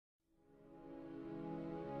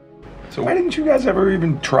So why didn't you guys ever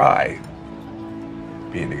even try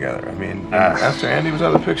being together? I mean, after Andy was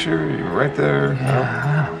out of the picture, you were right there.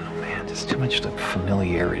 I don't know, man. Just too much like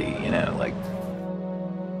familiarity, you know, like.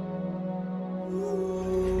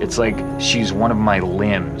 It's like she's one of my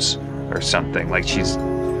limbs or something. Like she's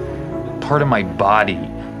part of my body,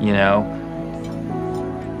 you know?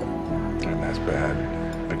 And that's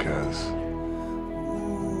bad because...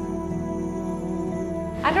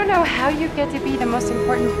 I don't know how you get to be the most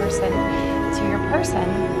important person to your person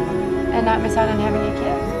and not miss out on having a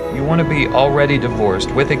kid. You want to be already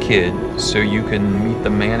divorced with a kid so you can meet the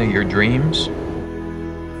man of your dreams?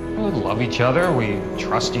 We love each other, we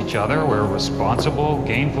trust each other, we're responsible,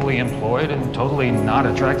 gainfully employed, and totally not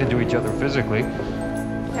attracted to each other physically.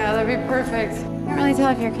 Yeah, that'd be perfect. I can't really tell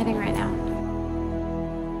if you're kidding right now.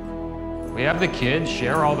 We have the kid,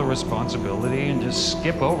 share all the responsibility, and just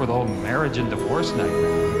skip over the whole marriage and divorce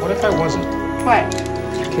nightmare. What if I wasn't? What?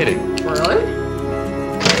 Kidding. Really?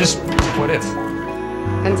 Just what if?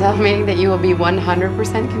 And tell me that you will be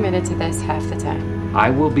 100% committed to this half the time. I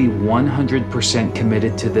will be 100%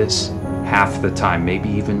 committed to this half the time, maybe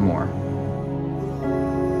even more.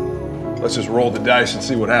 Let's just roll the dice and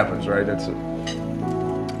see what happens, right? It's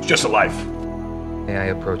just a life. May I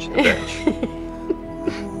approach the bench?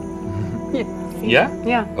 Yeah?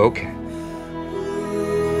 Yeah? Okay.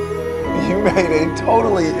 You made a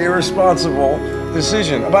totally irresponsible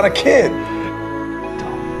decision about a kid.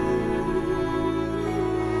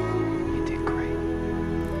 You did great.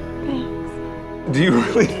 Thanks. Do you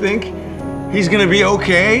really think he's gonna be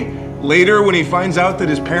okay later when he finds out that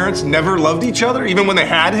his parents never loved each other, even when they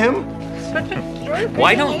had him?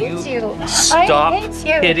 Why don't you stop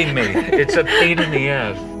hitting me? It's a pain in the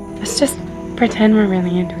ass. Let's just pretend we're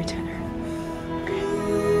really into each other.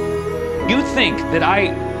 You think that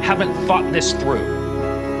I haven't thought this through.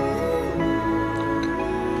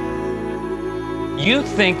 You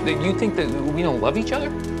think that we don't love each other?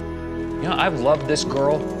 You know, I've loved this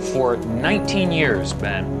girl for 19 years,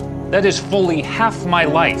 Ben. That is fully half my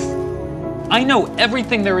life. I know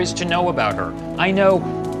everything there is to know about her. I know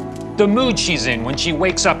the mood she's in when she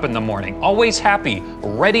wakes up in the morning, always happy,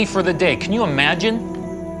 ready for the day. Can you imagine?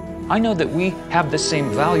 I know that we have the same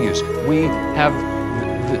values. We have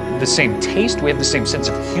the same taste, we have the same sense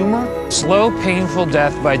of humor. Slow, painful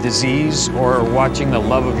death by disease, or watching the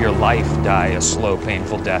love of your life die a slow,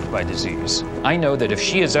 painful death by disease. I know that if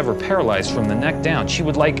she is ever paralyzed from the neck down, she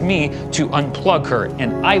would like me to unplug her,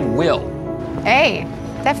 and I will. A.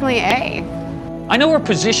 Definitely A. I know her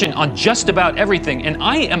position on just about everything, and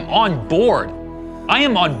I am on board. I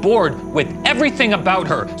am on board with everything about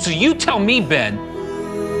her. So you tell me, Ben,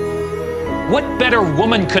 what better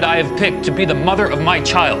woman could I have picked to be the mother of my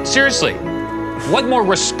child? Seriously, what more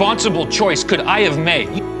responsible choice could I have made?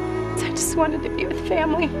 I just wanted to be with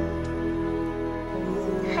family.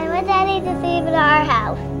 I want Daddy to sleep in our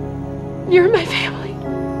house. You're my family.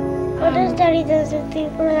 What does Daddy do to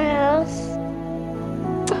sleep in our house?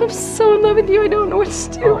 I'm so in love with you, I don't know what to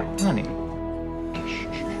do. Oh, honey.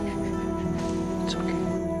 It's okay.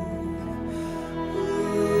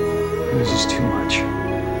 It was just too much.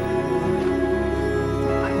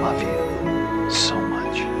 I love you so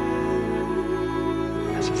much.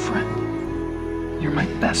 As a friend. You're my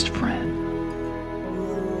best friend.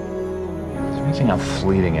 It's amazing how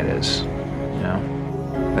fleeting it is, you know?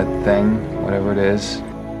 That thing, whatever it is.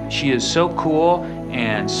 She is so cool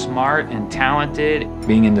and smart and talented.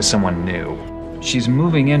 Being into someone new. She's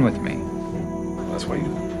moving in with me. That's why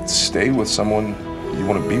you stay with someone you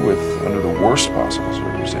want to be with under the worst possible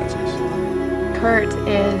circumstances. Kurt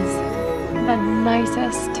is the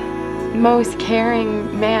nicest, most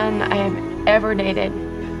caring man I have ever dated.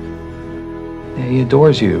 Yeah, he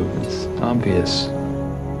adores you. It's obvious.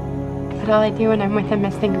 But all I do when I'm with him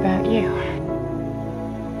is think about you.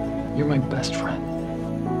 You're my best friend.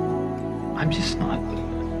 I'm just not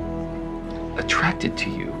attracted to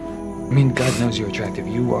you. I mean, God knows you're attractive.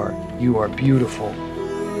 You are beautiful.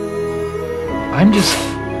 I'm just...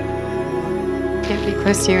 Can't be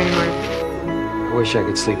close to you anymore. I wish I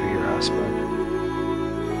could sleep at your house, but I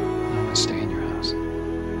want to stay in your house.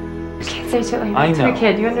 You can't say shit like I that to know. a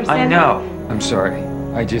kid, you understand? I know. I'm sorry.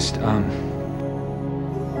 I just, I'm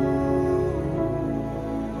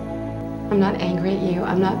not angry at you.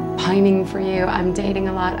 I'm not pining for you. I'm dating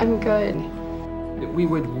a lot. I'm good. that we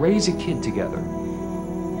would raise a kid together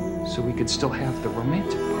so we could still have the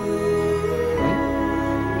romantic part, right?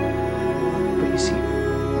 But you see,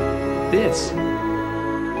 this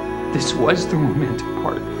was the romantic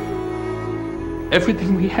part.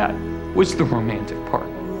 Everything we had was the romantic part.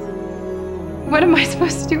 What am I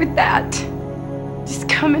supposed to do with that? Just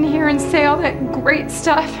go. come in here and say all that great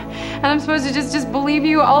stuff, and I'm supposed to just believe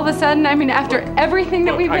you all of a sudden? I mean, after everything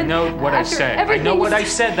that we've been... I know what I said. I know what I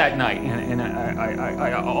everything's- said that night, and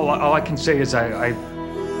all I can say is I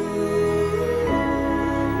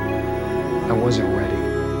wasn't ready.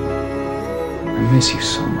 I miss you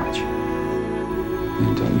so much.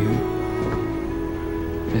 And don't you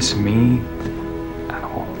miss me at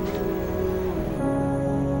all?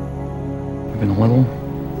 Even a little?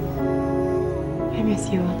 I miss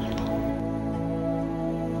you a little.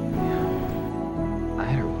 I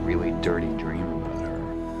had a really dirty dream about her.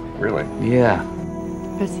 Really? Yeah.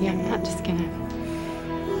 But see, I'm not just gonna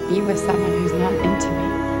be with someone who's not into me.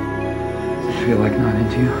 I feel like not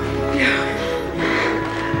into you? Yeah.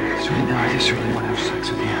 So right now I just really want to have sex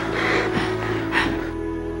with you.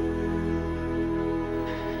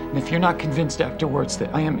 And if you're not convinced afterwards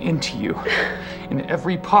that I am into you in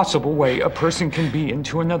every possible way a person can be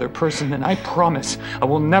into another person, then I promise I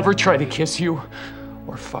will never try to kiss you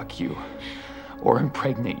or fuck you or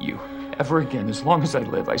impregnate you ever again as long as I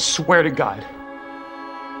live. I swear to God.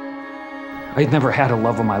 I'd never had a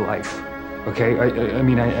love of my life, okay? I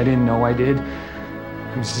mean, I didn't know I did.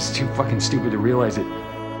 I was just too fucking stupid to realize it.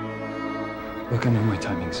 Look, I know my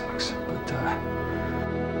timing sucks, but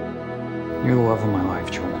you're the love of my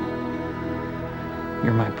life, Joel.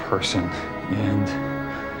 You're my person, and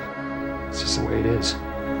it's just the way it is.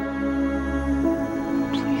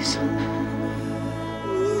 Please.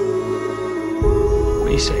 What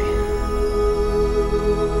do you say?